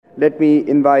Let me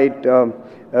invite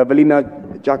Valina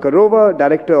Zakharova,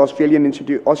 Director, Austrian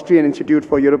Institute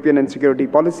for European and Security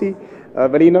Policy.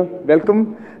 Valina,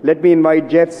 welcome. Let me invite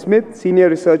Jeff Smith, Senior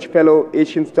Research Fellow,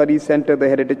 Asian Studies Center, the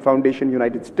Heritage Foundation,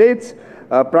 United States.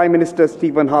 Prime Minister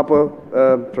Stephen Harper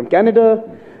from Canada.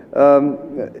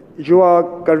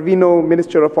 João Carvino,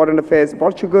 Minister of Foreign Affairs,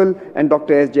 Portugal, and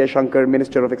Dr. S. Jaishankar,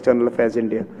 Minister of External Affairs,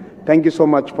 India. Thank you so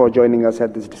much for joining us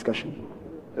at this discussion.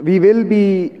 We will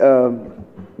be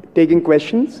taking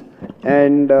questions,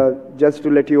 and just to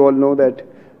let you all know that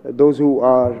those who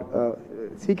are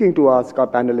seeking to ask our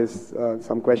panelists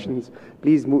some questions,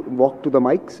 please walk to the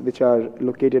mics, which are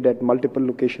located at multiple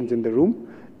locations in the room,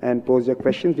 and pose your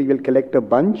questions. We will collect a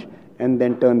bunch and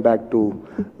then turn back to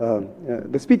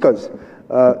the speakers.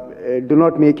 Do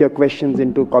not make your questions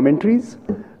into commentaries.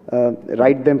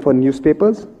 Write them for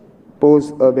newspapers.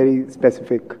 Pose a very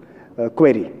specific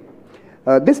query.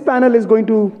 This panel is going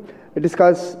to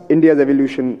discuss India's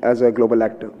evolution as a global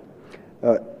actor.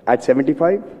 At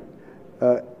 75,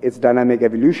 its dynamic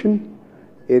evolution,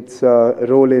 its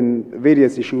role in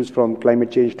various issues from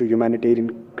climate change to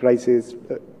humanitarian crisis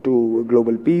to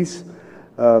global peace,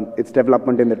 its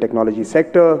development in the technology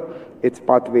sector, its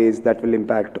pathways that will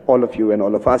impact all of you and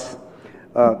all of us.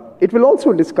 It will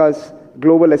also discuss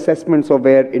global assessments of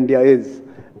where India is,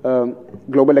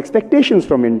 global expectations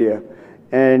from India,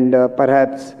 and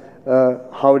perhaps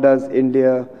how does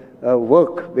India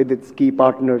work with its key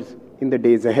partners in the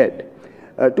days ahead.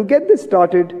 To get this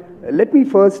started, let me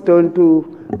first turn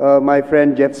to my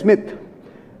friend Jeff Smith.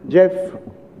 Jeff,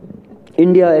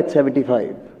 India at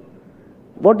 75.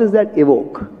 What does that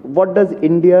evoke? What does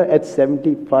India at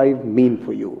 75 mean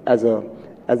for you as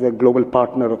a global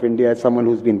partner of India, as someone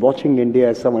who's been watching India,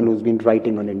 as someone who's been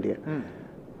writing on India?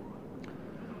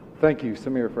 Thank you,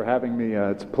 Samir, for having me.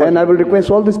 It's a pleasure. And I will request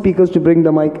all the speakers to bring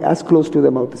the mic as close to their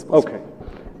mouth as possible. Okay.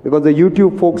 Because the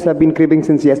YouTube folks have been cribbing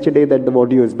since yesterday that the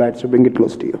audio is bad, so bring it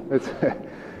close to you.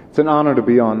 It's an honor to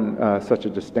be on such a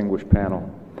distinguished panel.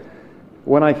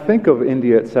 When I think of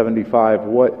India at 75,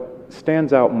 what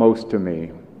stands out most to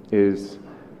me is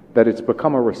that it's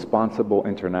become a responsible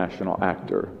international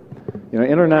actor. You know,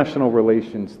 international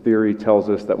relations theory tells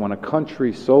us that when a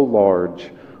country so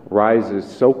large rises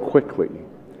so quickly,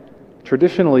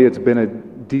 traditionally it's been a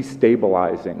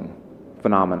destabilizing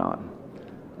phenomenon.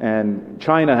 And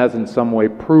China has in some way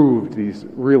proved these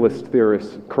realist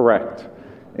theorists correct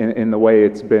in the way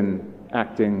it's been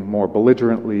acting more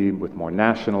belligerently, with more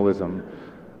nationalism,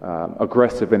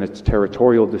 aggressive in its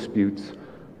territorial disputes.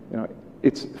 You know,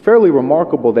 it's fairly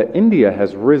remarkable that India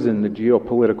has risen the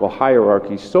geopolitical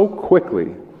hierarchy so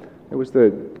quickly. It was the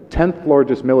 10th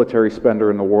largest military spender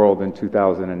in the world in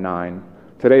 2009.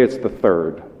 Today it's the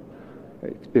 3rd.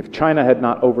 If China had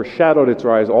not overshadowed its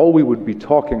rise, all we would be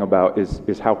talking about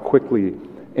is how quickly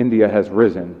India has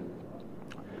risen.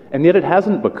 And yet it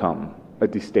hasn't become a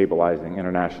destabilizing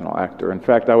international actor. In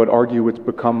fact, I would argue it's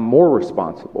become more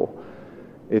responsible.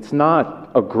 It's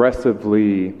not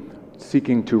aggressively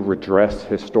seeking to redress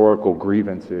historical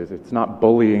grievances. It's not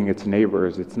bullying its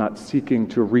neighbors. It's not seeking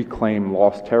to reclaim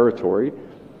lost territory.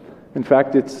 In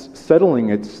fact, it's settling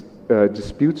its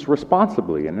disputes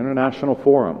responsibly in international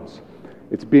forums.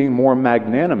 It's being more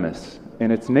magnanimous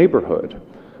in its neighborhood.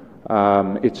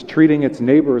 It's treating its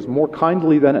neighbors more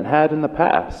kindly than it had in the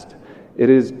past. It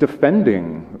is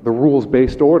defending the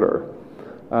rules-based order.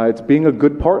 It's being a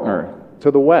good partner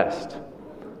to the West.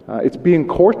 It's being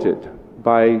courted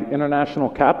by international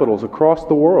capitals across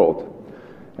the world.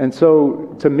 And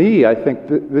so, to me, I think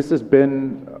this has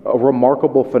been a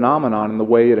remarkable phenomenon in the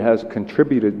way it has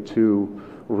contributed to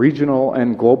regional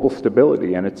and global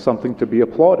stability, and it's something to be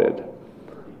applauded.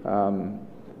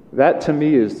 That, to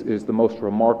me, is the most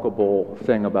remarkable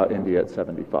thing about India at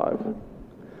 75.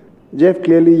 Jeff,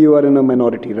 clearly you are in a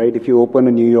minority, right? If you open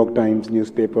a New York Times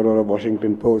newspaper or a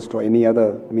Washington Post or any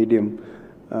other medium,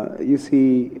 you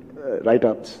see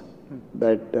write-ups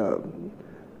that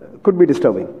could be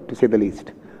disturbing, to say the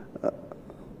least.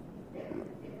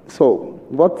 So,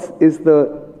 what is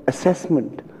the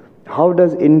assessment? How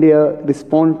does India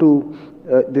respond to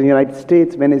the United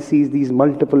States when it sees these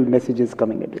multiple messages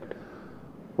coming at it?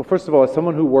 Well, first of all, as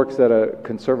someone who works at a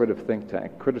conservative think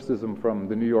tank, criticism from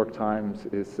the New York Times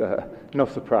is no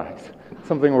surprise.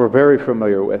 Something we're very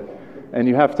familiar with. And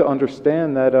you have to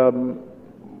understand that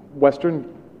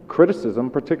Western criticism,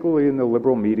 particularly in the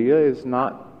liberal media, is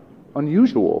not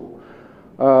unusual.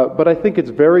 But I think it's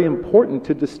very important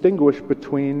to distinguish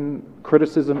between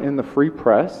criticism in the free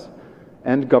press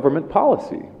and government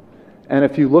policy. And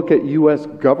if you look at U.S.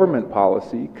 government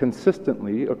policy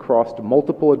consistently across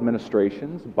multiple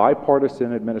administrations,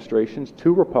 bipartisan administrations,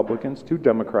 2 Republicans, 2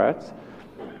 Democrats,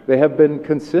 they have been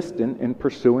consistent in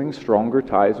pursuing stronger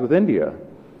ties with India.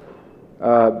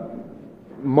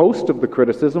 Most of the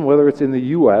criticism, whether it's in the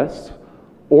US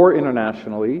or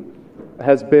internationally,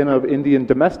 has been of Indian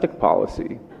domestic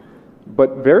policy,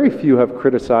 but very few have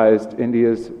criticized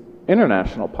India's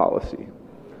international policy.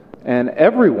 And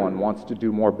everyone wants to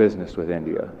do more business with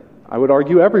India. I would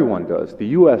argue everyone does. The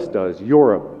US does,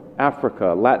 Europe,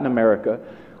 Africa, Latin America.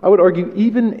 I would argue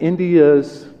even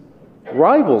India's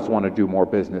rivals want to do more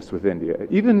business with India.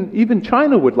 Even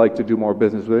China would like to do more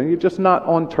business with India, just not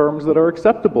on terms that are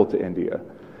acceptable to India.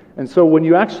 And so when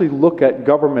you actually look at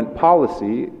government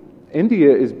policy,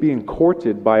 India is being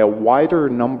courted by a wider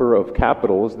number of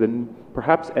capitals than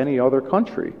perhaps any other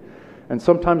country. And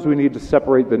sometimes we need to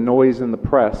separate the noise in the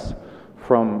press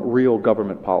from real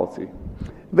government policy.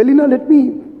 Velina, let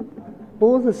me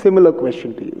pose a similar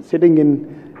question to you. Sitting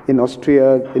in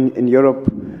Austria, in Europe,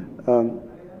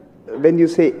 when you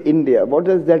say India, what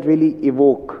does that really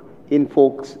evoke in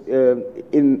folks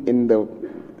in the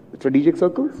strategic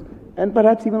circles and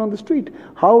perhaps even on the street?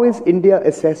 How is India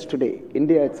assessed today?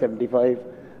 India at 75,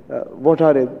 what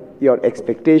are your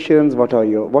expectations? What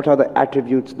are the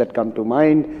attributes that come to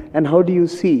mind? And how do you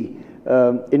see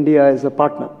India as a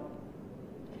partner?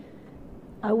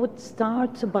 I would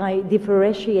start by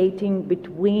differentiating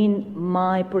between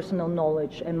my personal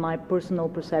knowledge and my personal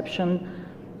perception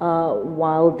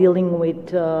while dealing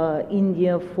with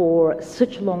India for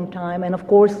such a long time, and of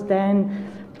course then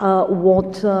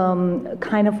what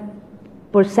kind of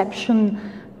perception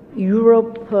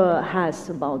Europe has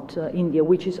about India,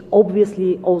 which is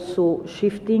obviously also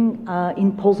shifting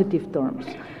in positive terms.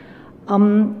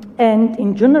 And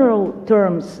in general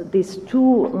terms, these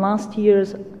 2 last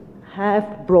years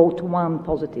have brought one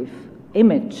positive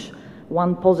image,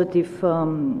 one positive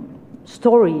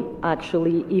story,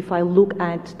 actually, if I look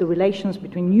at the relations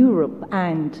between Europe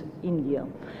and India.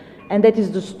 And that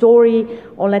is the story,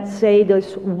 or let's say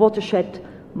this watershed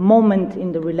moment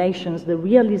in the relations, the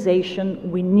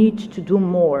realization we need to do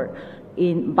more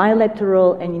in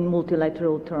bilateral and in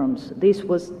multilateral terms. This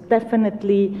was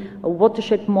definitely a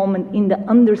watershed moment in the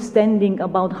understanding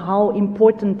about how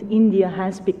important India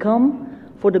has become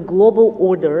for the global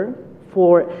order,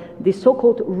 for the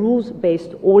so-called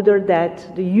rules-based order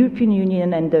that the European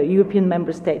Union and the European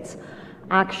member states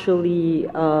actually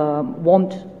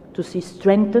want to see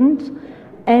strengthened.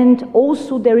 And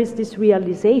also there is this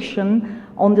realization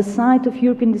on the side of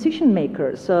European decision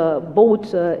makers,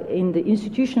 both in the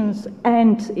institutions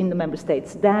and in the member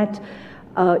states, that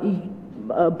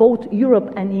both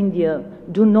Europe and India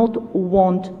do not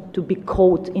want to be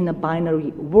caught in a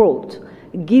binary world.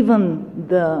 Given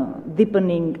the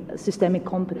deepening systemic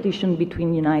competition between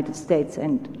the United States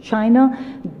and China,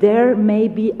 there may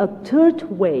be a third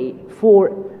way for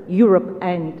Europe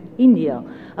and India.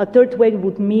 A third way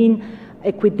would mean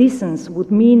equidistance,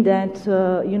 would mean that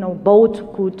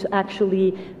both could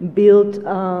actually build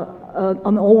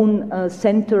an own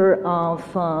center of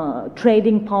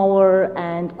trading power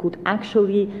and could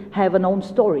actually have an own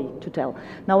story to tell.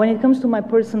 Now, when it comes to my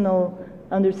personal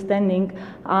understanding,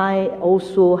 I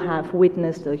also have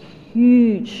witnessed a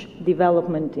huge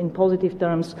development in positive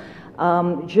terms.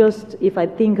 Just if I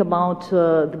think about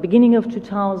the beginning of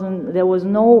 2000, there was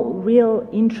no real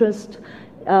interest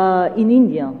in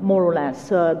India, more or less.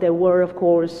 There were, of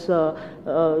course,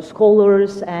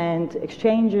 scholars and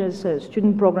exchanges,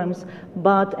 student programs,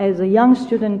 but as a young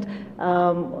student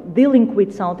dealing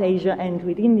with South Asia and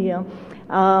with India,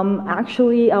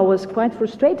 actually I was quite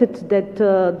frustrated that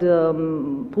the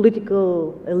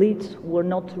political elites were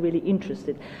not really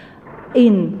interested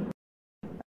in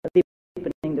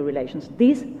deepening the relations.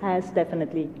 This has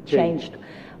definitely changed.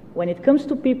 When it comes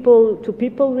to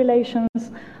people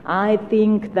relations, I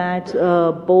think that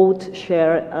both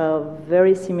share a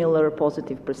very similar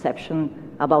positive perception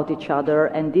about each other,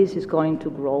 and this is going to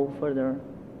grow further.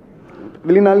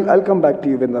 Velina, I'll come back to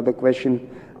you with another question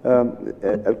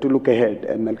to look ahead,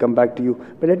 and I'll come back to you.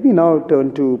 But let me now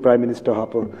turn to Prime Minister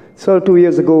Harper. Sir, 2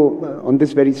 years ago, on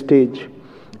this very stage,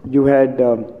 you had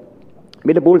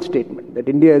made a bold statement that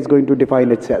India is going to define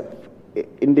itself.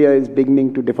 India is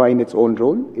beginning to define its own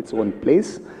role, its own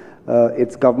place.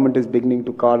 Its government is beginning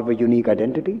to carve a unique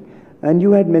identity. And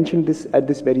you had mentioned this at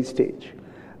this very stage.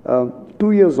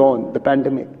 2 years on, the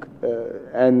pandemic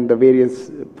and the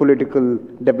various political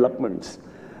developments,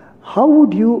 how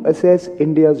would you assess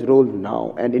India's role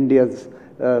now and India's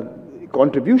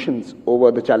contributions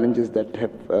over the challenges that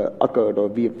have occurred or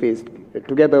we have faced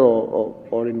together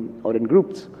or in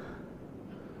groups?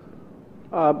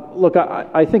 Look,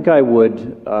 I think I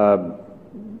would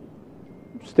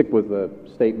stick with the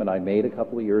statement I made a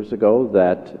couple of years ago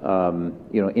that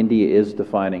India is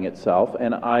defining itself,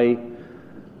 and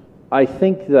I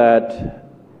think that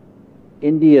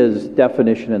India's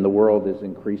definition in the world is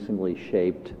increasingly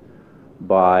shaped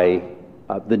by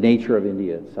the nature of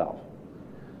India itself.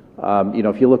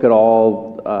 If you look at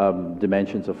all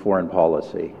dimensions of foreign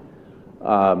policy,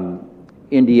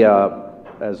 India,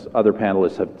 as other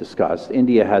panelists have discussed,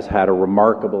 India has had a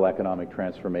remarkable economic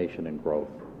transformation and growth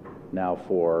now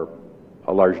for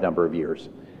a large number of years.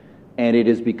 And it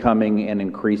is becoming an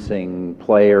increasing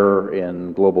player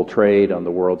in global trade on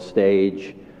the world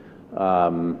stage,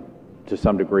 to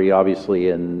some degree, obviously,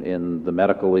 in the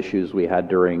medical issues we had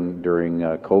during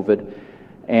COVID.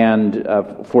 And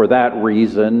for that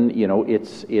reason,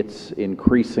 it's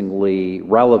increasingly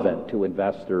relevant to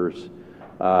investors,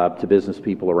 to business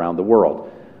people around the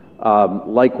world.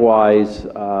 Likewise,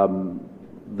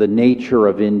 the nature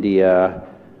of India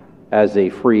as a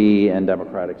free and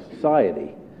democratic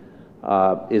society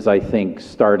is, I think,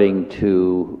 starting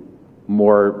to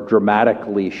more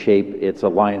dramatically shape its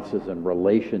alliances and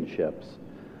relationships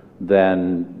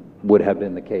than would have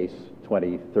been the case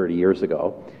 20, 30 years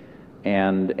ago.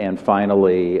 And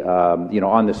finally,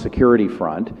 on the security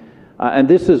front, and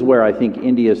this is where I think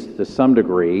India is, to some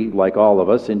degree, like all of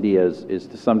us, India is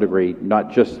to some degree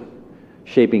not just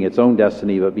shaping its own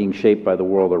destiny, but being shaped by the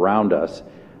world around us.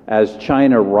 As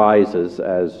China rises,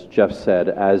 as Jeff said,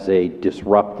 as a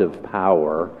disruptive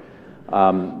power,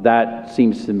 that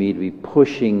seems to me to be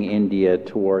pushing India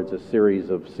towards a series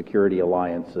of security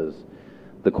alliances,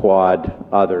 the Quad,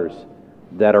 others,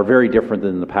 that are very different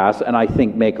than in the past, and I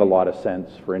think make a lot of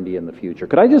sense for India in the future.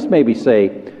 Could I just maybe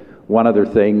say one other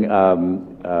thing,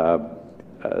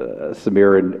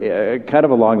 Samir, and kind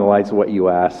of along the lines of what you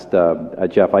asked,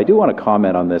 Jeff? I do want to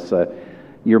comment on this.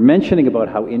 You're mentioning about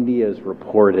how India is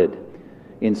reported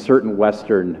in certain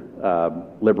Western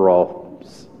liberal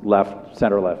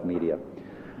center-left media.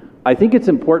 I think it's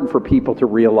important for people to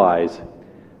realize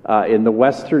in the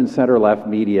Western center-left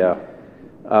media,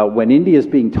 when India is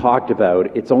being talked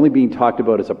about, it's only being talked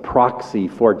about as a proxy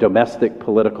for domestic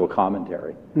political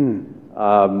commentary.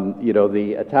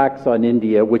 The attacks on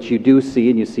India, which you do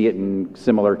see, and you see it in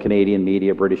similar Canadian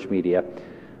media, British media,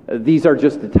 these are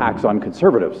just attacks on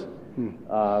conservatives.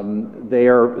 They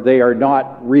are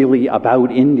not really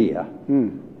about India.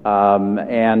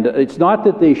 And it's not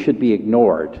that they should be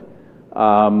ignored,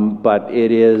 but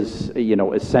it is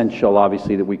essential,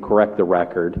 obviously, that we correct the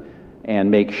record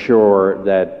and make sure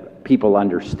that people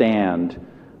understand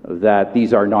that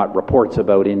these are not reports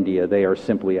about India. They are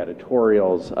simply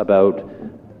editorials about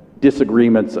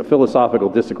disagreements, philosophical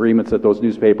disagreements that those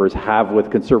newspapers have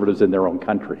with conservatives in their own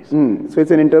countries. So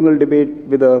it's an internal debate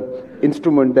with an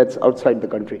instrument that's outside the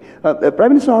country. Prime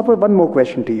Minister Harper, one more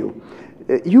question to you.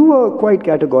 You were quite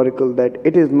categorical that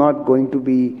it is not going to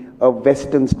be a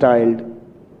Western-styled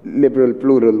liberal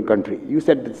plural country. You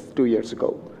said this 2 years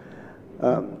ago.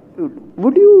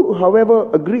 Would you, however,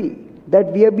 agree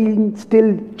that we are being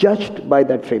still judged by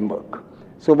that framework?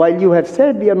 So while you have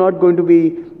said we are not going to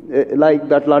be like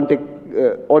the Atlantic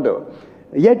order,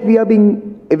 yet we are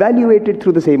being evaluated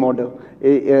through the same order,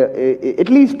 at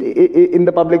least in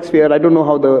the public sphere. I don't know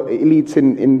how the elites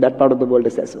in that part of the world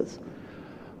assess us.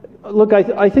 Look,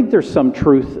 I think there's some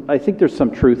truth. I think there's some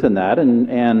truth in that,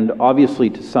 and obviously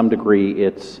to some degree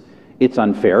it's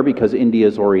unfair because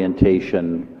India's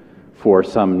orientation for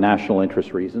some national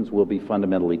interest reasons will be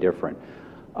fundamentally different.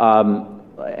 I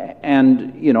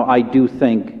do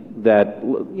think that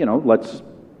let's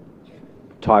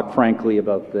talk frankly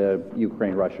about the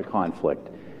Ukraine-Russia conflict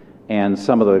and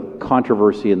some of the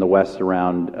controversy in the West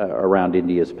around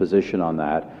India's position on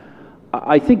that.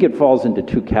 I think it falls into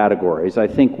two categories. I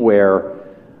think where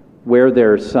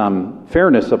there's some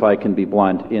fairness, if I can be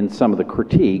blunt, in some of the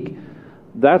critique,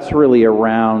 that's really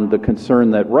around the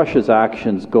concern that Russia's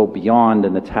actions go beyond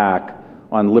an attack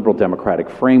on liberal democratic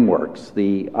frameworks.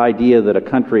 The idea that a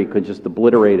country could just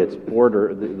obliterate its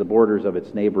the borders of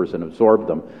its neighbors and absorb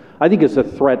them, I think is a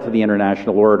threat to the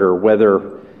international order,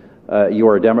 whether you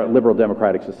are a liberal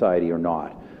democratic society or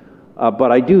not.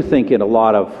 But I do think in a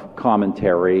lot of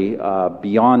commentary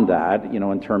beyond that,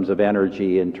 in terms of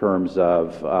energy, in terms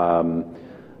of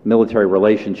military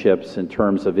relationships, in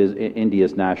terms of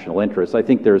India's national interests, I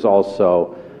think there's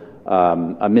also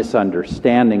a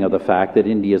misunderstanding of the fact that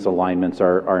India's alignments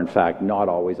are in fact not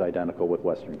always identical with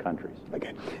Western countries.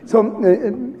 Okay. So,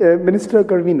 Minister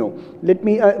Carvino, let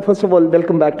me first of all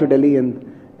welcome back to Delhi,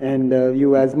 and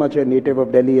you as much a native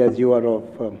of Delhi as you are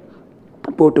of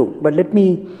Porto. But let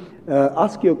me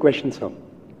ask you a question, sir.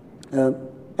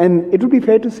 And it would be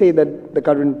fair to say that the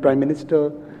current Prime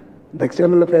Minister the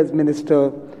External Affairs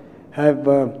Minister, have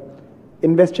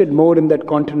invested more in that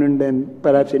continent than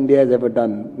perhaps India has ever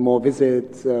done. More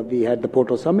visits. We had the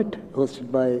Porto Summit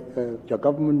hosted by your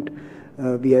government.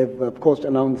 We have, of course,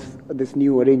 announced this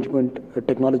new arrangement,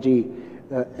 Technology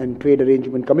and Trade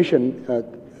Arrangement Commission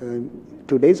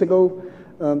 2 days ago.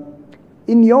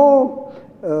 In your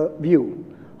view,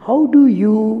 how do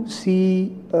you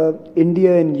see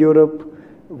India and Europe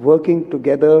working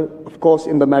together, of course,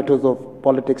 in the matters of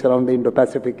politics around the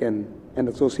Indo-Pacific and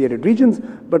associated regions,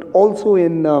 but also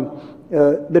in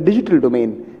the digital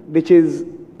domain, which is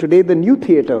today the new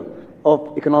theater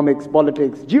of economics,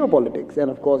 politics, geopolitics,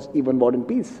 and of course, even war and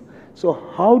peace. So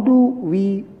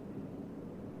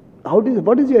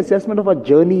what is your assessment of our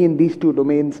journey in these two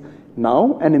domains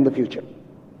now and in the future?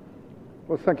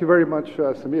 Well, thank you very much,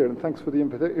 Samir, and thanks for the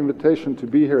invitation to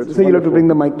be here. So you'll have to bring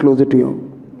the mic closer to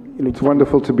you. It's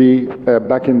wonderful to be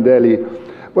back in Delhi.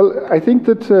 Well, I think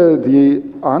that the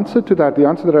answer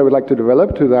that I would like to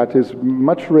develop to that is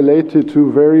much related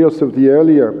to various of the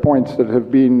earlier points that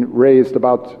have been raised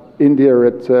about India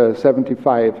at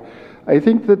 75. I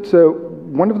think that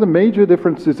one of the major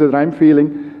differences that I'm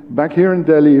feeling back here in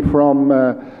Delhi from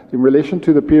in relation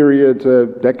to the period a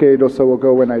decade or so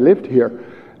ago when I lived here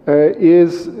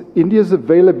is India's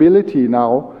availability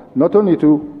now, not only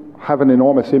to have an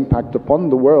enormous impact upon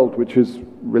the world, which is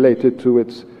related to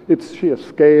its sheer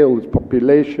scale, its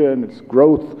population, its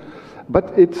growth,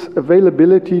 but its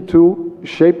availability to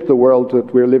shape the world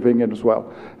that we're living in as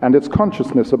well, and its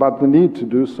consciousness about the need to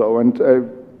do so. And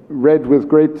read with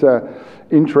great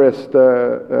interest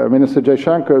Minister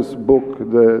Jaishankar's book,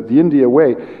 The India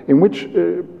Way, in which,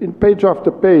 in page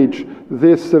after page,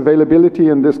 this availability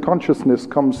and this consciousness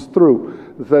comes through,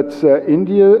 that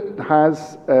India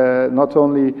has not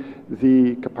only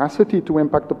the capacity to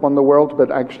impact upon the world,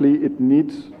 but actually it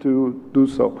needs to do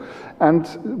so. And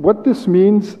what this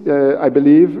means, I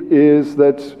believe, is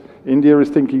that India is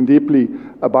thinking deeply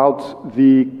about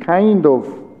the kind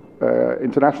of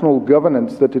international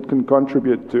governance that it can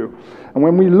contribute to. And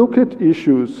when we look at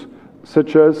issues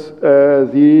such as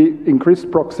the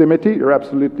increased proximity, you're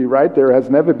absolutely right, there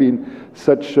has never been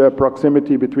such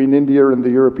proximity between India and the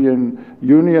European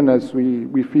Union as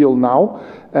we feel now.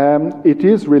 It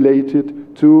is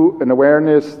related to an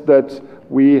awareness that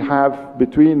we have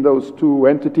between those two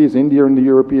entities, India and the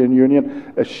European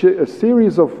Union, a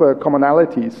series of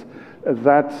commonalities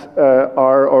that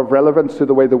are of relevance to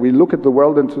the way that we look at the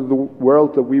world and to the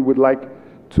world that we would like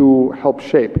to help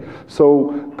shape.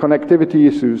 So connectivity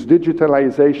issues,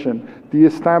 digitalization, the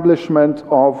establishment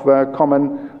of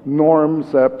common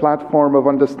norms, a platform of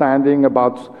understanding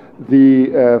about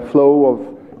the flow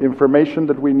of information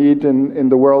that we need in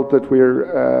the world that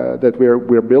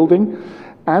we're building,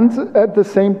 and at the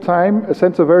same time a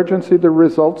sense of urgency that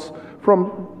results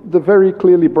from the very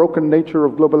clearly broken nature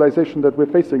of globalization that we're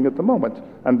facing at the moment.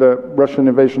 And the Russian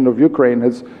invasion of Ukraine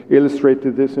has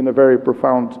illustrated this in a very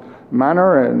profound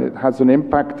manner, and it has an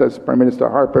impact, as Prime Minister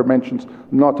Harper mentions,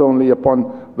 not only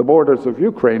upon the borders of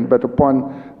Ukraine, but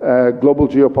upon global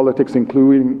geopolitics,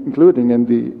 including in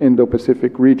the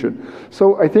Indo-Pacific region.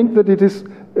 So I think that it is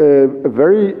a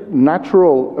very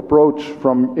natural approach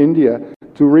from India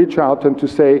to reach out and to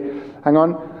say, hang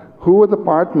on, who are the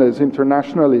partners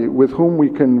internationally with whom we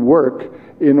can work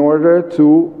in order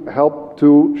to help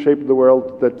to shape the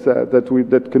world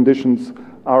that conditions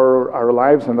our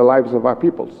lives and the lives of our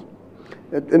peoples?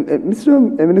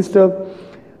 Mr. Minister,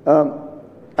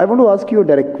 I want to ask you a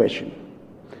direct question.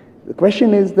 The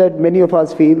question is that many of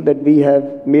us feel that we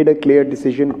have made a clear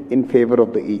decision in favor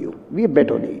of the EU. We bet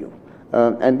on EU.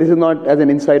 And this is not as an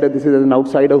insider, this is as an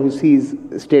outsider who sees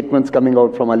statements coming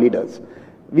out from our leaders.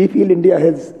 We feel India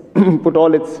has put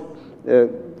all its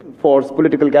force,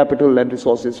 political capital and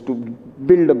resources to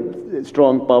build a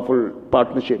strong, powerful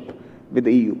partnership with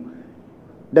the EU.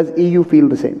 Does EU feel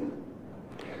the same?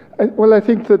 Well, I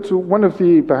think that one of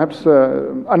the perhaps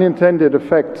unintended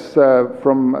effects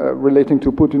from relating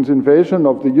to Putin's invasion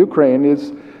of the Ukraine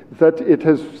is that it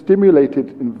has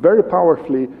stimulated very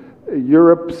powerfully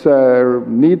Europe's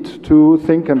need to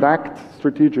think and act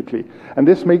strategically. And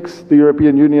this makes the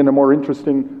European Union a more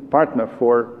interesting partner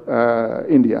for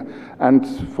India and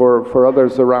for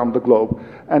others around the globe.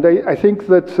 And I think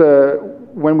that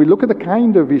when we look at the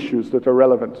kind of issues that are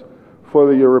relevant for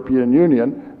the European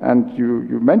Union, and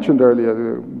you mentioned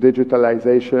earlier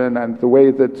digitalization and the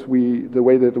way that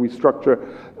we structure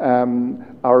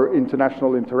our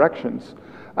international interactions,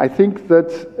 I think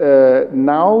that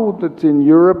now that in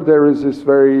Europe there is this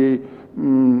very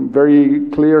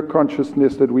clear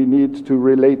consciousness that we need to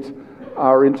relate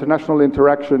our international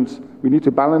interactions, we need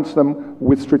to balance them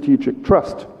with strategic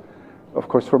trust. Of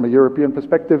course, from a European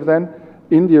perspective then,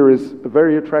 India is a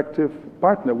very attractive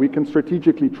partner. We can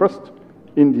strategically trust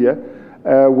India,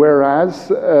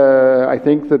 whereas I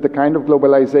think that the kind of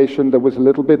globalization that was a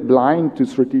little bit blind to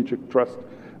strategic trust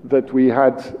that we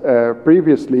had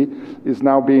previously is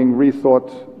now being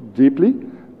rethought deeply.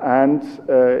 And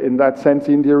in that sense,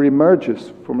 India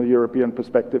emerges from a European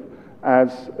perspective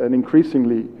as an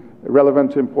increasingly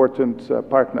relevant, important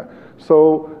partner.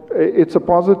 So it's a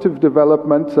positive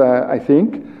development, I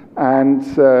think, and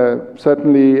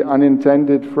certainly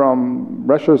unintended from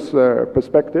Russia's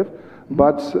perspective,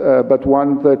 but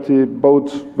one that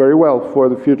bodes very well for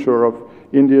the future of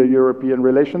India-European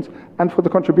relations and for the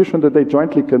contribution that they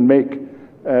jointly can make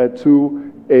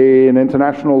to an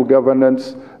international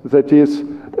governance that is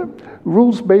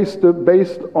rules-based,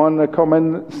 based on a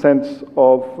common sense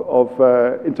of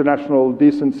international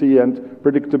decency and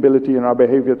predictability in our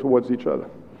behavior towards each other.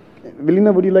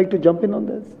 Vilina, would you like to jump in on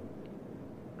this?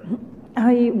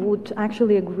 I would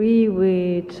actually agree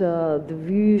with the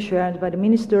view shared by the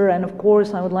minister, and of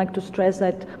course I would like to stress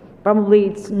that probably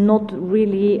it's not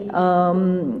really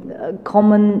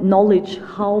common knowledge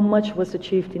how much was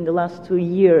achieved in the last 2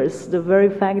 years. The very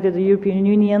fact that the European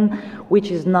Union,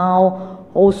 which is now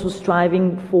also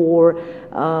striving for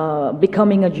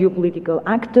becoming a geopolitical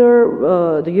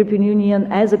actor, the European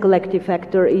Union as a collective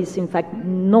actor is in fact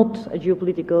not a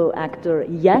geopolitical actor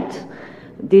yet.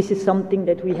 This is something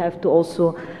that we have to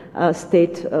also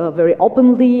state very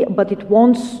openly, but it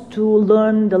wants to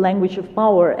learn the language of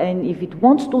power, and if it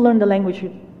wants to learn the language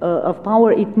of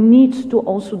power, it needs to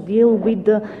also deal with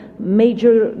the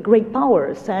major great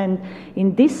powers, and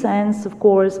in this sense, of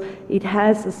course, it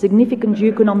has a significant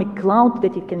geoeconomic clout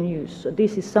that it can use. So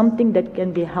this is something that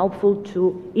can be helpful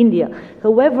to India.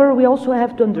 However, we also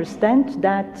have to understand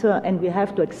that, and we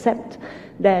have to accept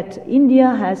that India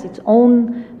has its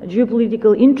own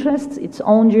geopolitical interests, its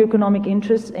own geoeconomic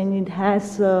interests, and it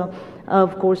has,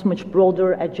 of course, much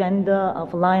broader agenda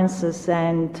of alliances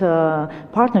and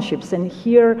partnerships. And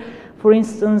here, for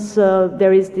instance,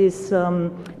 there is this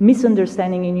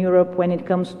misunderstanding in Europe when it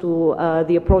comes to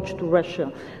the approach to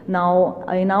Russia. Now,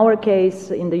 in our case,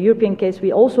 in the European case,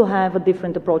 we also have a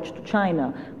different approach to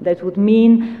China. That would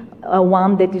mean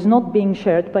one that is not being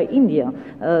shared by India.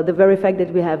 The very fact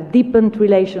that we have deepened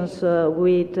relations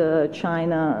with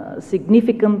China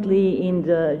significantly in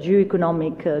the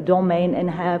geoeconomic domain and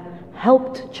have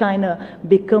helped China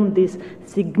become this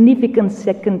significant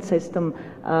second system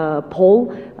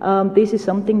pole, this is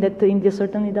something that India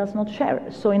certainly does not share.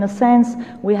 So in a sense,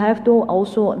 we have to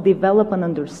also develop an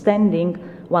understanding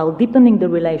while deepening the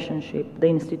relationship, the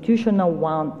institutional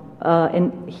one.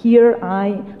 And here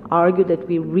I argue that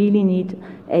we really need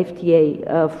FTA,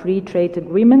 a free trade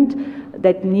agreement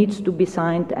that needs to be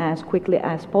signed as quickly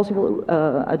as possible,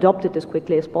 adopted as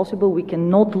quickly as possible. We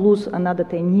cannot lose another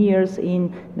 10 years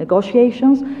in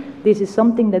negotiations. This is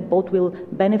something that both will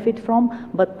benefit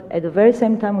from, but at the very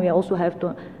same time we also have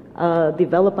to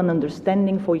develop an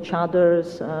understanding for each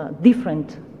other's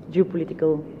different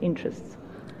geopolitical interests.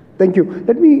 Thank you.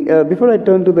 Let me, before I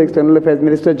turn to the External Affairs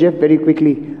Minister, Jeff, very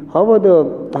quickly, how are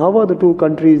the two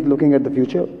countries looking at the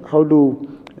future?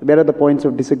 Where are the points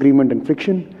of disagreement and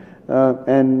friction?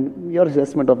 And your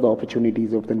assessment of the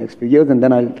opportunities over the next few years, and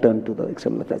then I'll turn to the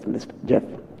External Affairs Minister. Jeff.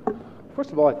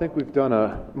 First of all, I think we've done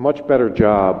a much better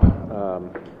job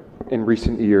in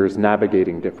recent years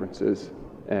navigating differences.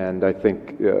 And I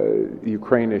think the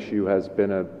Ukraine issue has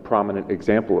been a prominent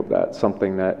example of that,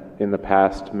 something that in the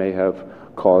past may have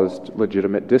caused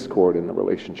legitimate discord in the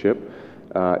relationship,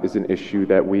 is an issue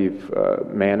that we've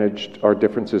managed our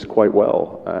differences quite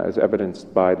well, as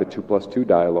evidenced by the 2+2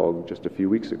 dialogue just a few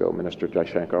weeks ago. Minister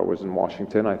Jaishankar was in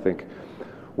Washington. I think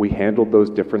we handled those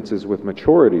differences with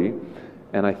maturity,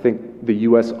 and I think the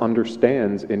U.S.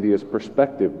 understands India's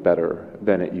perspective better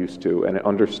than it used to, and it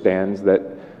understands that,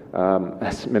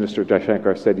 as Minister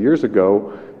Jaishankar said years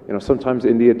ago, sometimes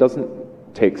India doesn't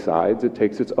take sides, it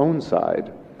takes its own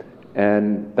side.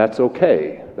 And that's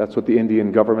okay. That's what the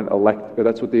Indian government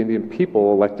that's what the Indian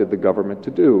people elected the government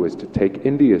to do, is to take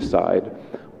India's side.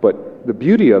 But the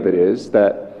beauty of it is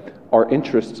that our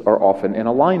interests are often in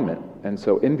alignment. And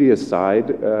so India's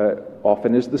side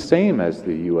often is the same as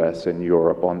the US and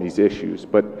Europe on these issues.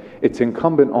 But it's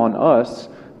incumbent on us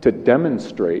to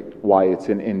demonstrate why it's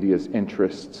in India's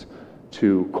interests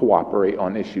to cooperate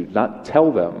on issues, not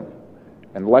tell them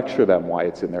and lecture them why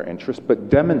it's in their interest, but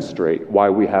demonstrate why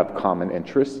we have common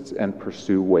interests and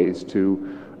pursue ways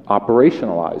to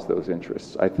operationalize those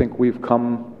interests. I think we've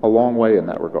come a long way in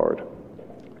that regard.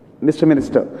 Mr.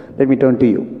 Minister, let me turn to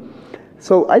you.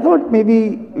 So I thought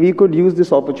maybe we could use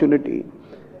this opportunity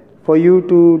for you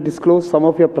to disclose some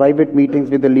of your private meetings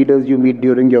with the leaders you meet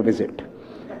during your visit.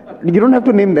 You don't have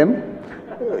to name them.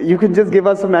 You can just give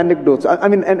us some anecdotes. I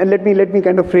mean, and let me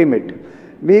kind of frame it.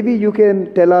 Maybe you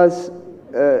can tell us,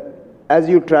 as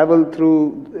you travel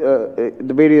through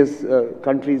the various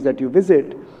countries that you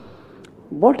visit,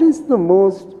 what is the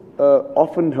most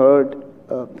often heard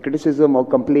criticism or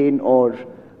complaint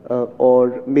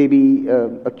or maybe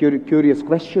a curious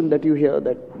question that you hear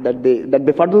that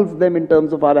befuddles them in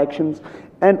terms of our actions,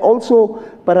 and also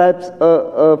perhaps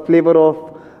a flavor of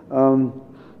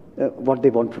what they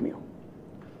want from you.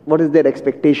 What is their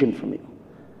expectation from you?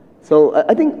 So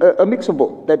I think a mix of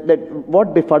both, that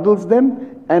what befuddles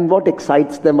them and what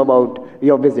excites them about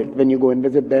your visit, when you go and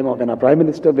visit them or when our Prime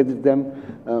Minister visits them.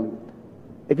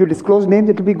 If you disclose names,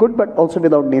 it will be good, but also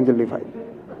without names it will be fine.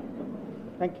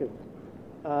 Thank you.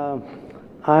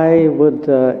 I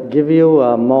would give you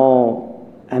a more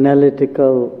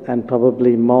analytical and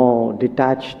probably more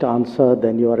detached answer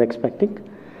than you are expecting.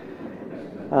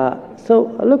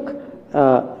 So look,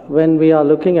 when we are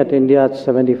looking at India at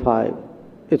 75,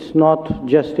 it's not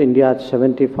just India at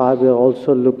 75, we are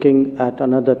also looking at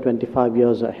another 25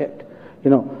 years ahead.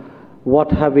 You know,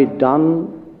 what have we done?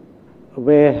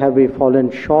 Where have we fallen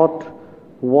short?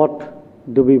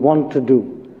 What do we want to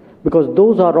do? Because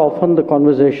those are often the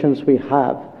conversations we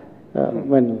have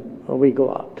when we go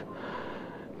out.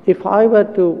 If I were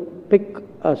to pick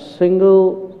a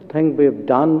single thing we've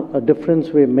done, a difference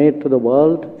we've made to the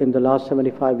world in the last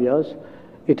 75 years,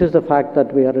 it is the fact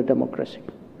that we are a democracy.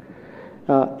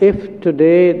 If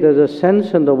today there's a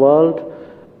sense in the world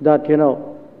that, you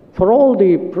know, for all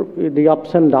the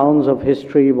ups and downs of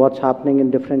history, what's happening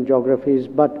in different geographies,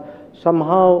 but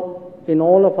somehow in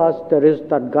all of us there is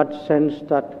that gut sense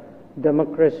that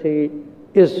democracy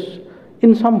is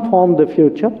in some form the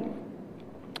future.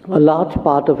 A large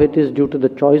part of it is due to the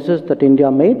choices that India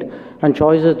made and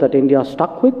choices that India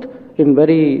stuck with in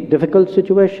very difficult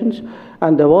situations.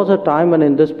 And there was a time when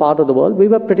in this part of the world we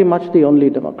were pretty much the only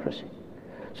democracy.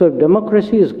 So if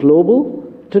democracy is global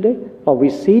today, or we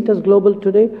see it as global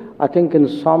today, I think in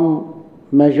some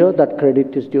measure that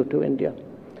credit is due to India.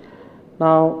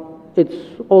 Now, it's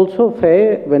also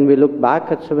fair when we look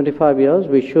back at 75 years,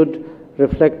 we should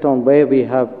reflect on where we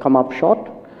have come up short.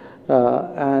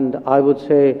 And I would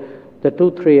say the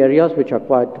 2-3 areas which are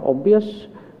quite obvious.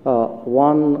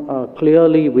 One,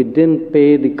 clearly we didn't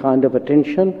pay the kind of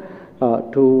attention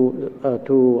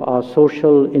to our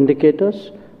social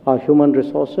indicators, our human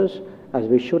resources, as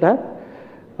we should have.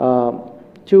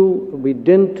 2, we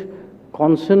didn't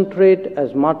concentrate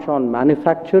as much on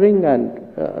manufacturing and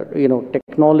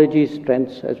technology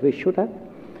strengths as we should have.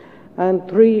 And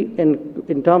 3,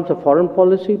 in terms of foreign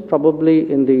policy, probably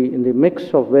in the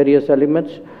mix of various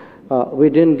elements, we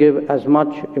didn't give as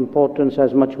much importance,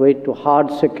 as much weight to hard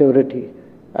security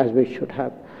as we should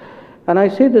have. And I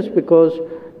say this because,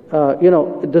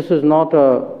 this is not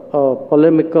a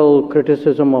polemical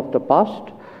criticism of the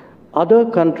past. Other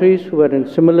countries who were in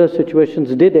similar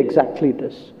situations did exactly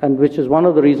this, and which is one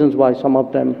of the reasons why some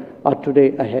of them are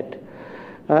today ahead.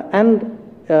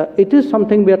 It is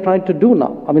something we are trying to do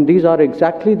now. I mean, these are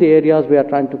exactly the areas we are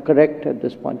trying to correct at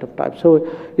this point of time. So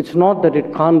it's not that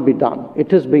it can't be done.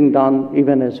 It is being done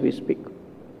even as we speak.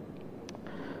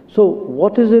 So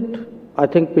what is it I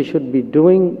think we should be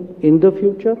doing in the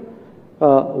future?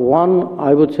 One,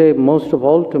 I would say most of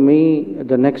all, to me,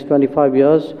 the next 25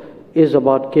 years is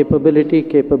about capability,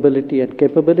 capability, and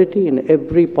capability in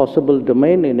every possible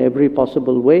domain, in every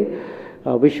possible way.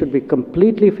 We should be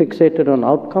completely fixated on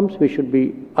outcomes. We should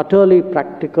be utterly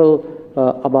practical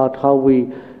about how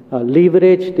we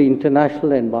leverage the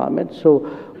international environment. So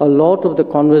a lot of the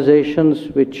conversations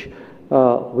which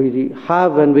we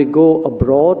have when we go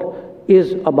abroad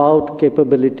is about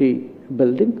capability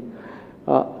building.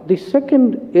 The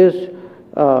second is,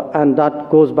 and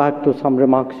that goes back to some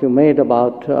remarks you made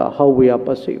about how we are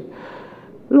perceived.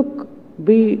 Look,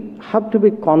 we have to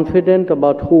be confident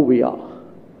about who we are.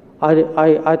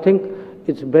 I think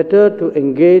it's better to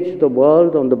engage the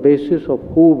world on the basis of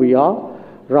who we are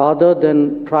rather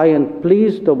than try and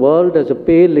please the world as a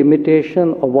pay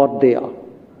limitation of what they are.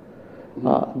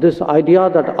 This idea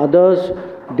that others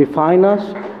define us,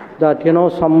 that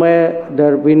somewhere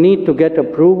there we need to get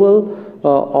approval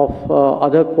of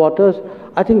other quarters,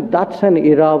 I think that's an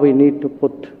era we need to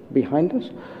put behind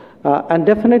us. And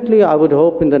definitely I would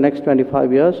hope in the next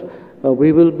 25 years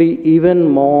we will be even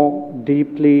more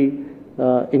deeply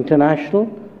international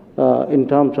in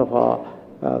terms of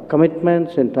our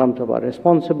commitments, in terms of our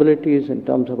responsibilities, in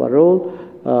terms of our role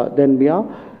than we are.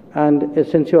 And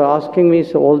since you're asking me,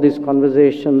 so all these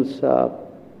conversations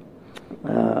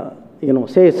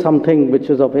say something which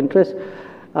is of interest.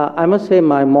 I must say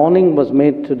my morning was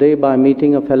made today by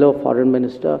meeting a fellow foreign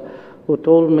minister who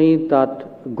told me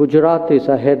that Gujarat is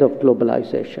ahead of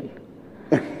globalization.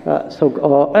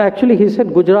 Actually, he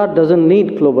said Gujarat doesn't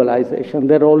need globalization.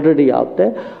 They're already out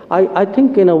there. I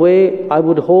think, in a way, I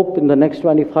would hope in the next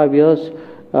 25 years,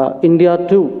 India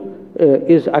too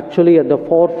is actually at the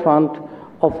forefront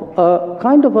of a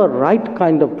kind of a right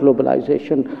kind of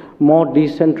globalization, more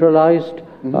decentralized,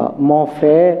 more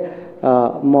fair,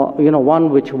 one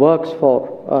which works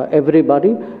for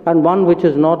everybody, and one which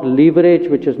is not leveraged,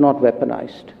 which is not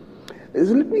weaponized. So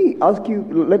let me ask you,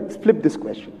 let's flip this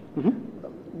question.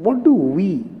 What do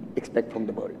we expect from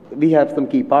the world? We have some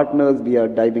key partners, we are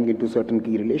diving into certain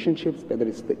key relationships, whether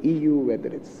it's the EU, whether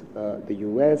it's the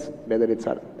US, whether it's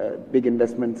our big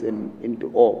investments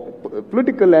or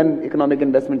political and economic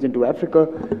investments into Africa.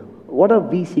 What are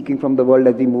we seeking from the world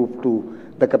as we move to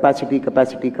the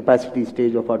capacity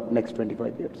stage of our next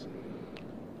 25 years?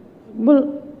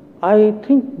 Well, I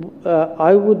think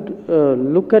I would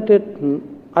look at it,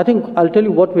 I think I'll tell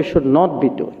you what we should not be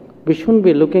doing. We shouldn't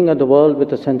be looking at the world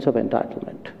with a sense of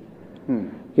entitlement.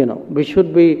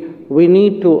 We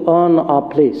need to earn our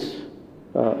place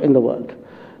in the world,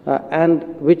 and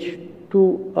which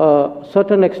to a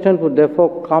certain extent would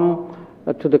therefore come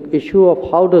to the issue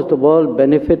of how does the world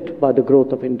benefit by the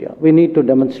growth of India. We need to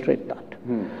demonstrate that.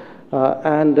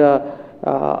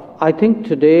 I think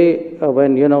today,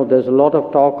 when there's a lot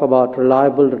of talk about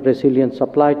reliable, resilient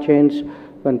supply chains,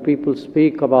 when people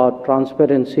speak about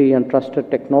transparency and trusted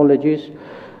technologies,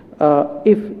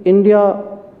 if India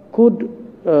could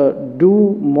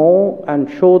do more and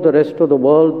show the rest of the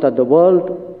world that the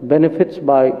world benefits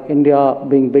by India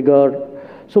being bigger,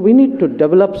 so we need to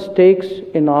develop stakes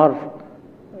in our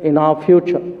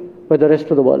future where the rest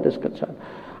of the world is concerned.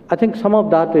 I think some of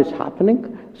that is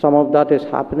happening. Some of that is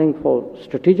happening for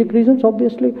strategic reasons,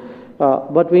 obviously.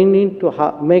 But we need to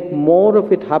make more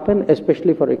of it happen,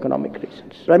 especially for economic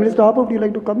reasons. Prime Minister Harper, would you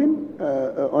like to come in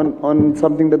on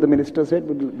something that the Minister said?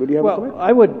 Would you have a comment?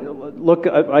 I would look,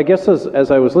 I guess as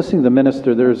I was listening to the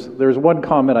Minister, there's one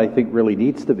comment I think really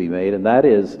needs to be made, and that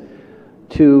is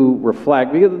to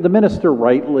reflect, because the Minister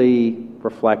rightly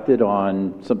reflected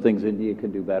on some things India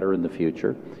can do better in the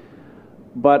future.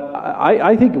 But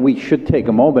I think we should take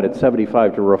a moment at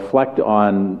 75 to reflect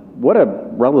on what a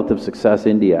relative success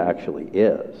India actually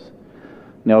is.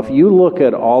 Now, if you look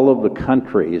at all of the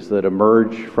countries that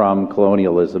emerged from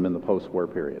colonialism in the post-war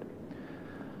period,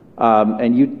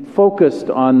 and you focused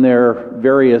on their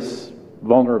various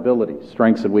vulnerabilities,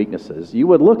 strengths and weaknesses, you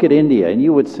would look at India and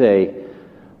you would say,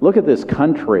 look at this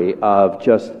country of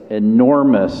just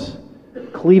enormous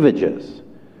cleavages,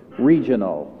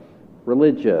 regional,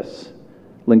 religious,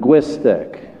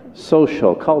 linguistic,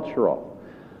 social, cultural,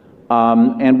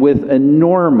 and with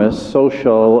enormous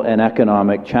social and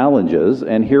economic challenges.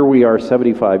 And here we are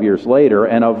 75 years later,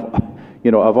 and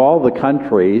of all the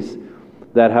countries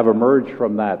that have emerged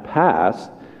from that past,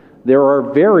 there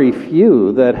are very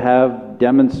few that have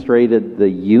demonstrated the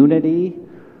unity,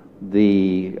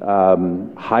 the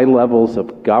high levels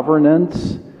of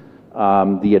governance,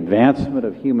 the advancement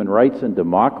of human rights and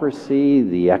democracy,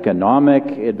 the economic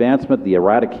advancement, the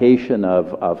eradication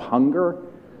of hunger.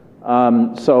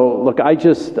 So, look, I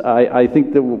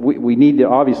think that we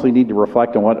obviously need to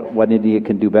reflect on what India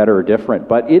can do better or different.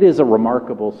 But it is a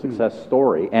remarkable success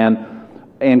story,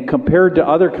 and compared to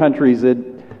other countries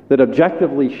that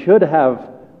objectively should have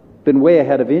been way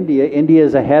ahead of India, India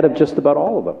is ahead of just about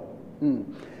all of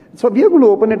them. So we are going to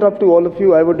open it up to all of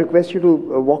you. I would request you to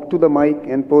walk to the mic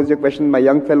and pose your question. My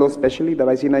young fellows, especially the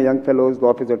Raisina young fellows, the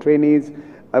officer trainees.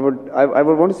 I would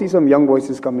want to see some young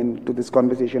voices come into this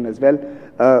conversation as well.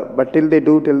 But till they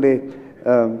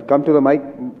come to the mic,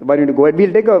 why don't you go ahead?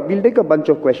 We'll take a bunch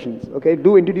of questions. Okay,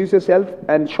 do introduce yourself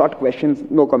and short questions,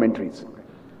 no commentaries.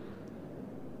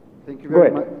 Thank you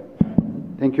very much.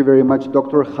 Thank you very much,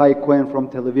 Dr. Hai Quen from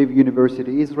Tel Aviv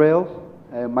University, Israel.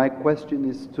 My question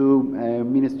is to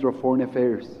Minister of Foreign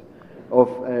Affairs of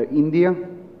India.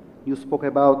 You spoke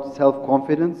about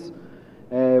self-confidence.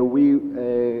 We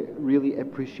really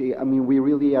appreciate, we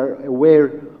really are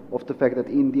aware of the fact that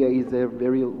India is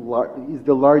is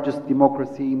the largest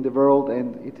democracy in the world,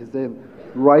 and it is a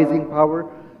rising power.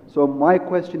 So my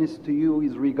question is to you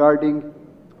is regarding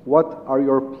what are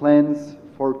your plans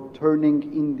for turning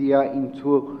India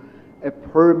into a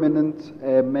permanent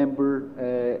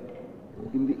member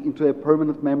into a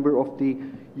permanent member of the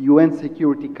UN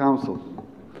Security Council?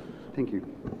 Thank you.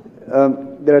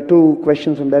 There are two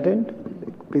questions from that end.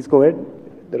 Please go ahead.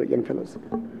 There are young fellows.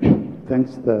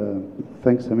 Thanks,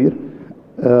 Samir.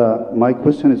 My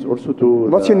question is also to...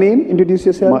 What's your name? Introduce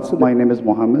yourself. My name is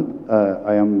Mohammed.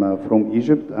 I am from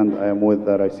Egypt, and I am with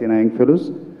the Raisina Young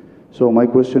Fellows. So my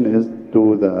question is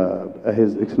to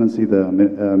His Excellency, the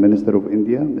Minister of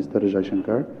India, Mr.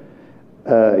 Jaishankar.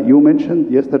 You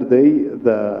mentioned yesterday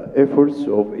the efforts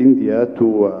of India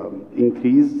to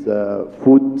increase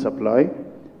food supply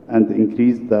and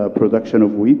increase the production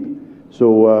of wheat.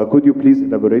 So could you please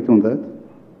elaborate on that?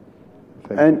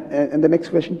 And the next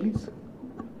question, please.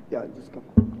 Yeah, just come.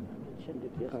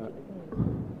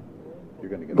 You're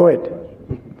going to get Go ahead.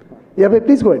 Yeah, but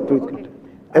please go ahead. Please. Okay.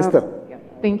 Esther.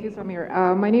 Thank you, Samir.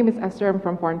 My name is Esther. I'm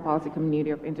from Foreign Policy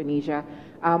Community of Indonesia.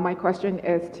 My question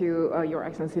is to Your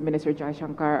Excellency Minister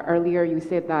Jaishankar. Earlier, you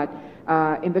said that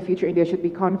in the future, India should be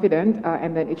confident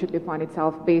and that it should define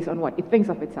itself based on what it thinks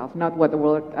of itself, not what the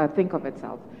world think of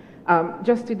itself.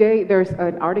 Just today, there's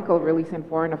an article released in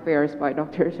Foreign Affairs by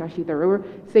Dr. Shashi Tharoor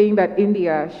saying that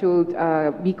India should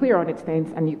be clear on its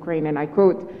stance on Ukraine, and I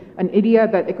quote, "An India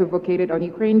that equivocated on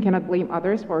Ukraine cannot blame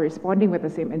others for responding with the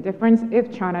same indifference if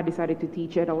China decided to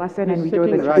teach it a lesson and withdraw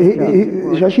the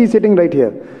Shashi is sitting right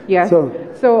here. Yes.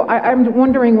 So I'm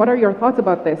wondering, what are your thoughts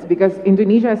about this? Because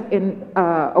Indonesia is in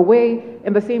a way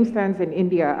in the same stance in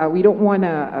India. We don't want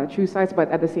to choose sides,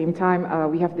 but at the same time,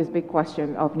 we have this big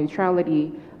question of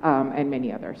neutrality and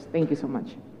many others. Thank you so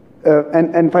much.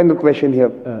 And final question here.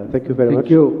 Thank you very much.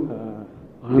 Thank you.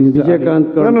 I'm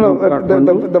Vijayakant.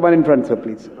 No, the one in front, sir,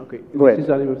 please. Okay. Go ahead. This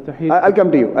is Ali Miftahi. I'll come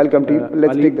to you.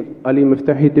 Let's take the... Ali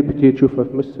Miftahi, Deputy Chief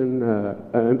of Mission,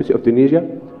 Embassy of Tunisia.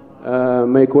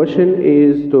 My question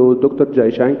is to Dr.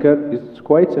 Jaishankar. It's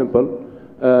quite simple.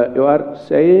 You are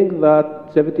saying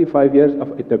that 75 years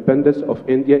of independence of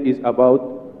India is about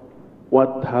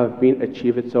what have been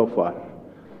achieved so far.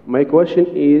 My question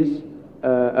is,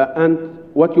 and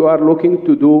what you are looking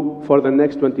to do for the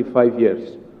next 25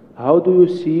 years. How do you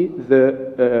see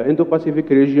the Indo-Pacific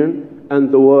region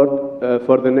and the world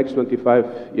for the next 25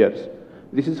 years?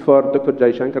 This is for Dr.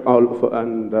 Jaishankar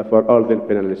and for all the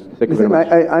panelists. Thank you very much.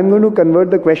 I'm going to convert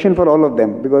the question for all of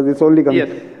them because it's only coming. Yes.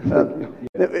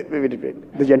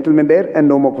 Wait. The gentleman there and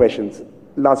no more questions.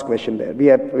 Last question there. We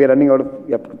are running out of...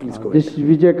 Yeah, please go ahead. This is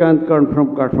Vijayakant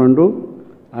from Kathmandu.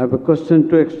 I have a question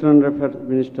to External Affairs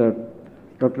Minister,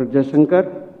 Dr. Jaishankar.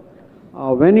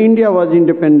 When India was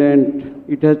independent,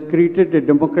 it has created a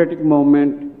democratic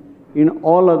movement in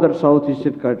all other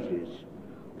Southeastern countries.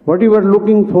 What you were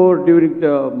looking for during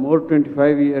the more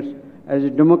 25 years as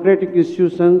democratic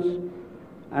institutions,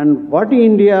 and what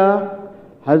India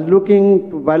has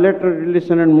looking to bilateral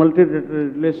relations and multilateral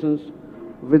relations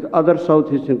with other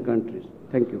Southeastern countries?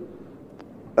 Thank you.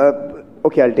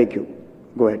 Okay, I'll take you.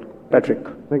 Go ahead. Patrick.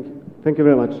 Thank you. Thank you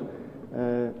very much.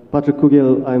 Patrick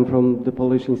Kugel, I'm from the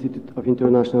Polish Institute of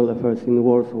International Affairs in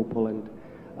Warsaw, Poland.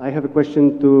 I have a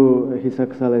question to His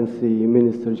Excellency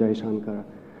Minister Jaishankar.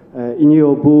 In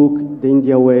your book, The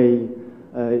India Way,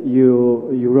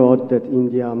 you wrote that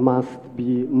India must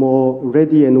be more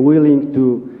ready and willing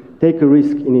to take a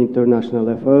risk in international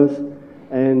affairs,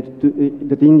 and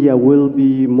that India will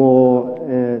be more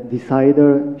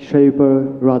decider, shaper,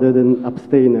 rather than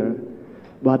abstainer.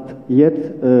 But yet,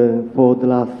 for the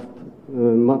last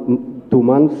 2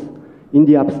 months,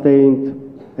 India abstained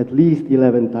at least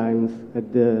 11 times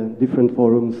at the different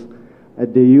forums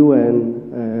at the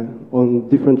UN on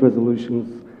different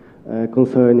resolutions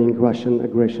concerning Russian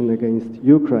aggression against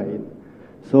Ukraine.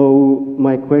 So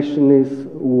my question is,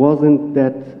 wasn't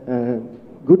that a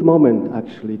good moment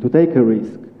actually to take a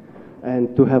risk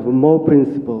and to have a more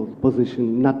principled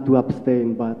position, not to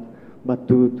abstain, but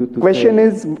to Question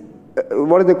is,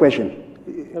 what is the question?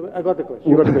 I got the question.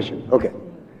 You got the question. Okay.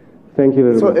 Thank you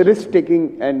very much. So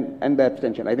risk-taking and the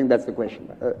abstention, I think that's the question.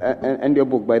 And your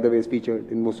book, by the way, is featured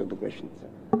in most of the questions.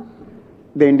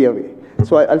 The India Way.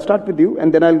 So I'll start with you,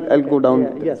 and then I'll go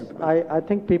down. Yeah, yes, I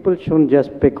think people shouldn't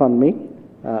just pick on me.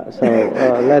 Let's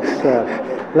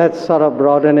sort of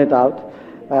broaden it out.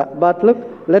 But look,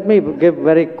 let me give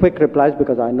very quick replies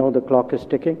because I know the clock is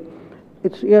ticking.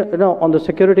 It's, on the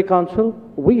Security Council,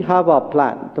 we have our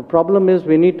plan. The problem is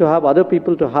we need to have other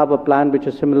people to have a plan which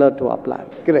is similar to our plan.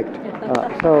 Correct.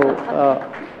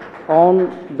 On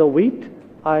the wheat,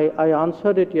 I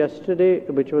answered it yesterday,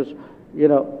 which was,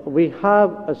 we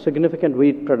have a significant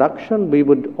wheat production. We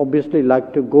would obviously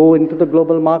like to go into the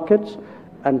global markets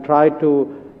and try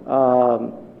to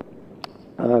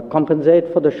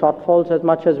compensate for the shortfalls as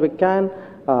much as we can.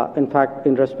 In fact,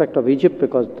 in respect of Egypt,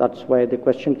 because that's where the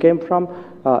question came from,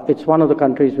 it's one of the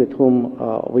countries with whom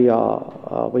we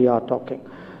are talking.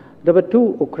 There were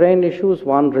two Ukraine issues,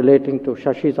 one relating to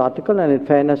Shashi's article, and in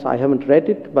fairness, I haven't read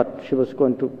it, but she was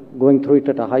going through it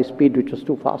at a high speed, which was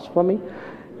too fast for me.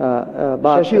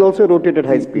 But Shashi also wrote it at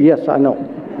high speed. Yes, I know.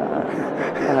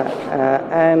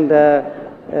 And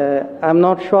I'm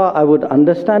not sure I would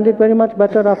understand it very much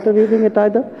better after reading it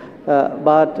either.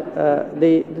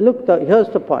 Here's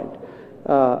the point.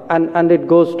 And it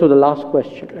goes to the last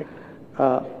question.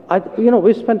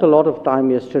 We spent a lot of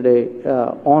time yesterday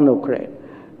on Ukraine.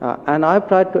 And I've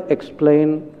tried to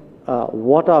explain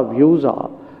what our views are,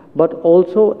 but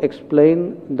also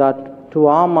explain that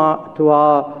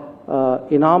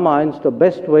in our minds, the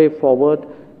best way forward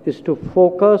is to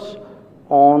focus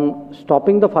on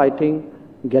stopping the fighting,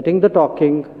 getting the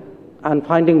talking, and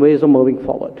finding ways of moving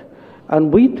forward.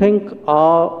 And we think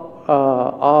our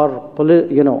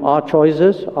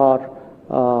choices, our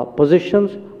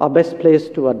positions are best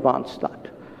placed to advance that.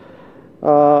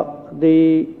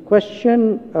 The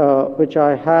question which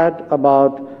I had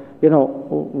about,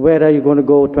 where are you going to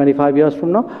go 25 years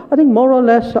from now? I think more or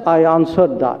less I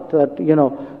answered that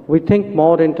we think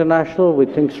more international, we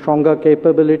think stronger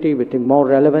capability, we think more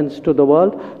relevance to the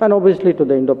world, and obviously to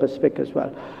the Indo-Pacific as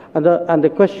well. And the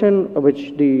question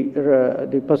which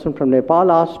the person from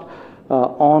Nepal asked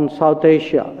on South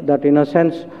Asia, that in a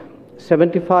sense,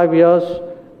 75 years,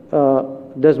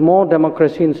 there's more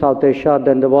democracy in South Asia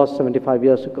than there was 75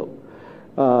 years ago.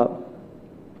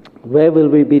 Where will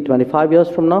we be 25 years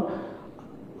from now?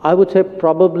 I would say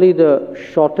probably the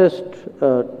shortest,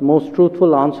 most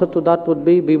truthful answer to that would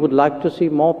be we would like to see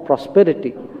more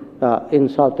prosperity in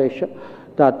South Asia.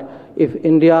 That if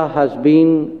India has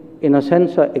been, in a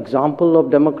sense, an example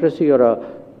of democracy or a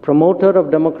promoter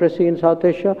of democracy in South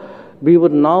Asia, we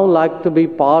would now like to be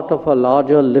part of a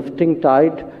larger lifting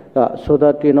tide so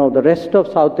that, the rest of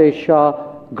South Asia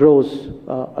grows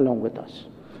along with us.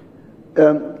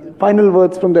 Final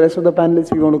words from the rest of the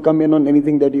panelists. If you want to come in on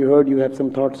anything that you heard, you have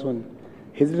some thoughts on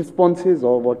his responses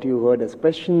or what you heard as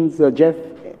questions. Jeff,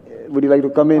 would you like to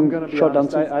come in? Short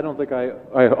answers. I don't think I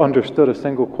understood a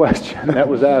single question that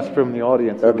was asked from the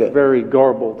audience. It was very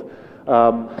garbled.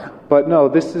 But no,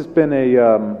 this has been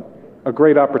a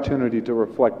great opportunity to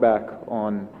reflect back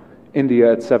on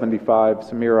India at 75.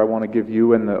 Samir, I want to give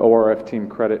you and the ORF team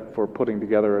credit for putting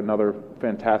together another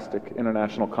fantastic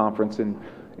international conference in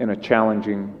a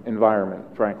challenging environment,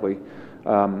 frankly.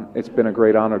 It's been a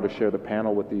great honor to share the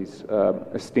panel with these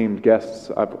esteemed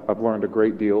guests. I've learned a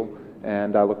great deal,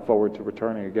 and I look forward to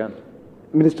returning again.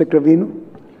 Minister Cravino?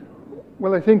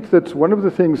 Well, I think that one of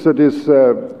the things that is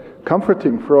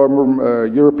comforting from a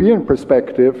European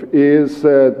perspective is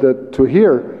that to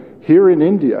hear here in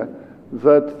India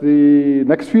that the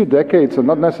next few decades are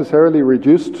not necessarily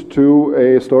reduced to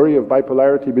a story of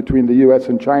bipolarity between the US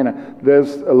and China.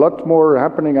 There's a lot more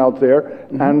happening out there,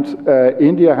 and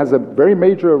India has a very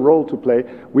major role to play,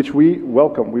 which we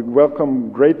welcome. We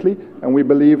welcome greatly, and we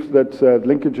believe that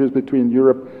linkages between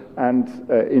Europe and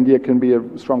India can be a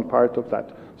strong part of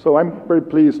that. So I'm very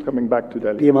pleased coming back to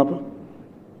Delhi.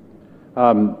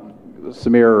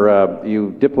 Samir,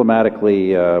 you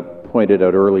diplomatically pointed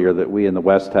out earlier that we in the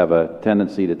West have a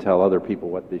tendency to tell other people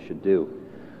what they should do.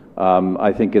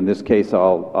 I think in this case,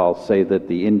 I'll say that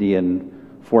the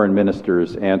Indian foreign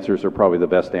minister's answers are probably the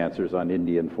best answers on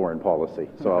Indian foreign policy.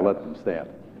 So I'll let them stand.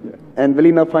 And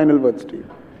Velina, final words to you.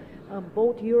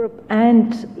 Both Europe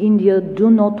and India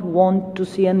do not want to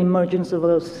see an emergence of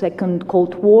a second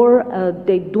Cold War.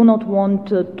 They do not want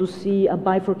to see a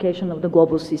bifurcation of the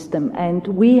global system. And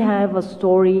we have a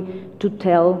story to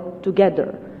tell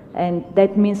together. And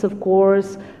that means, of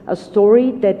course, a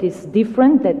story that is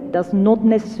different, that does not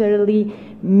necessarily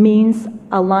mean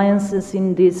alliances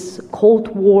in this Cold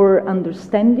War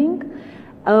understanding,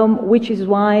 which is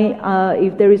why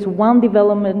if there is one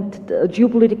development,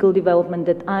 geopolitical development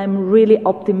that I'm really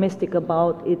optimistic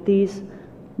about, it is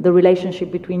the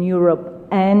relationship between Europe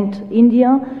and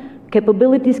India.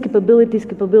 Capabilities.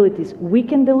 We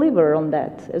can deliver on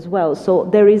that as well. So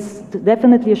there is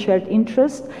definitely a shared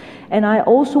interest. And I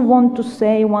also want to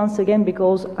say once again,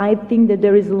 because I think that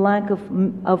there is a lack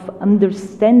of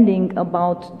understanding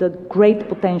about the great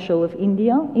potential of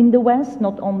India in the West,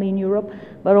 not only in Europe,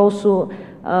 but also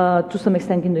to some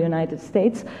extent in the United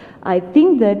States. I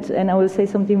think that, and I will say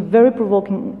something very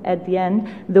provoking at the end,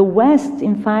 the West,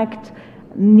 in fact,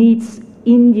 needs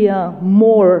India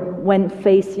more when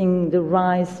facing the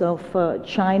rise of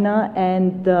China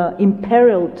and the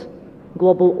imperiled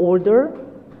global order,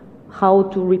 how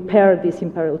to repair this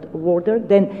imperiled order,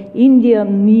 then India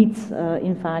needs,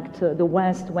 in fact, the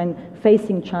West when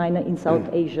facing China in South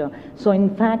Asia. So,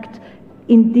 in fact,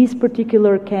 in this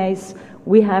particular case,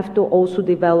 we have to also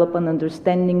develop an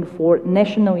understanding for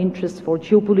national interests, for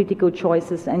geopolitical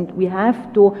choices, and we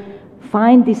have to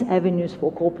find these avenues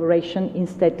for cooperation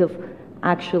instead of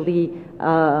actually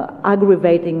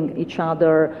aggravating each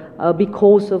other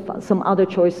because of some other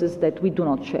choices that we do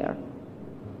not share.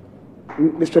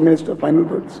 Mr. Minister, final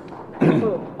words.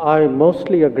 I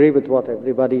mostly agree with what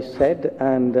everybody said,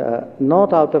 and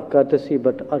not out of courtesy,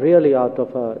 but really out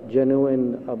of a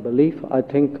genuine belief. I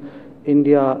think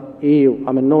India, EU,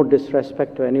 I mean, no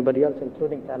disrespect to anybody else,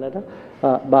 including Canada,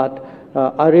 but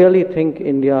I really think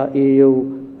India,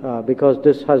 EU, because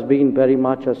this has been very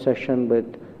much a session with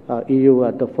EU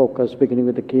at the focus, beginning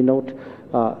with the keynote,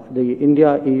 the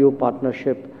India-EU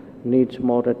partnership needs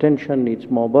more attention, needs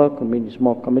more work, needs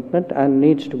more commitment, and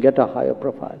needs to get a higher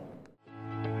profile.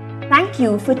 Thank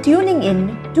you for tuning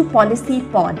in to Policy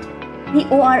Pod, the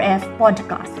ORF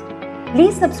podcast.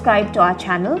 Please subscribe to our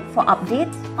channel for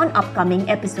updates on upcoming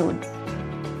episodes.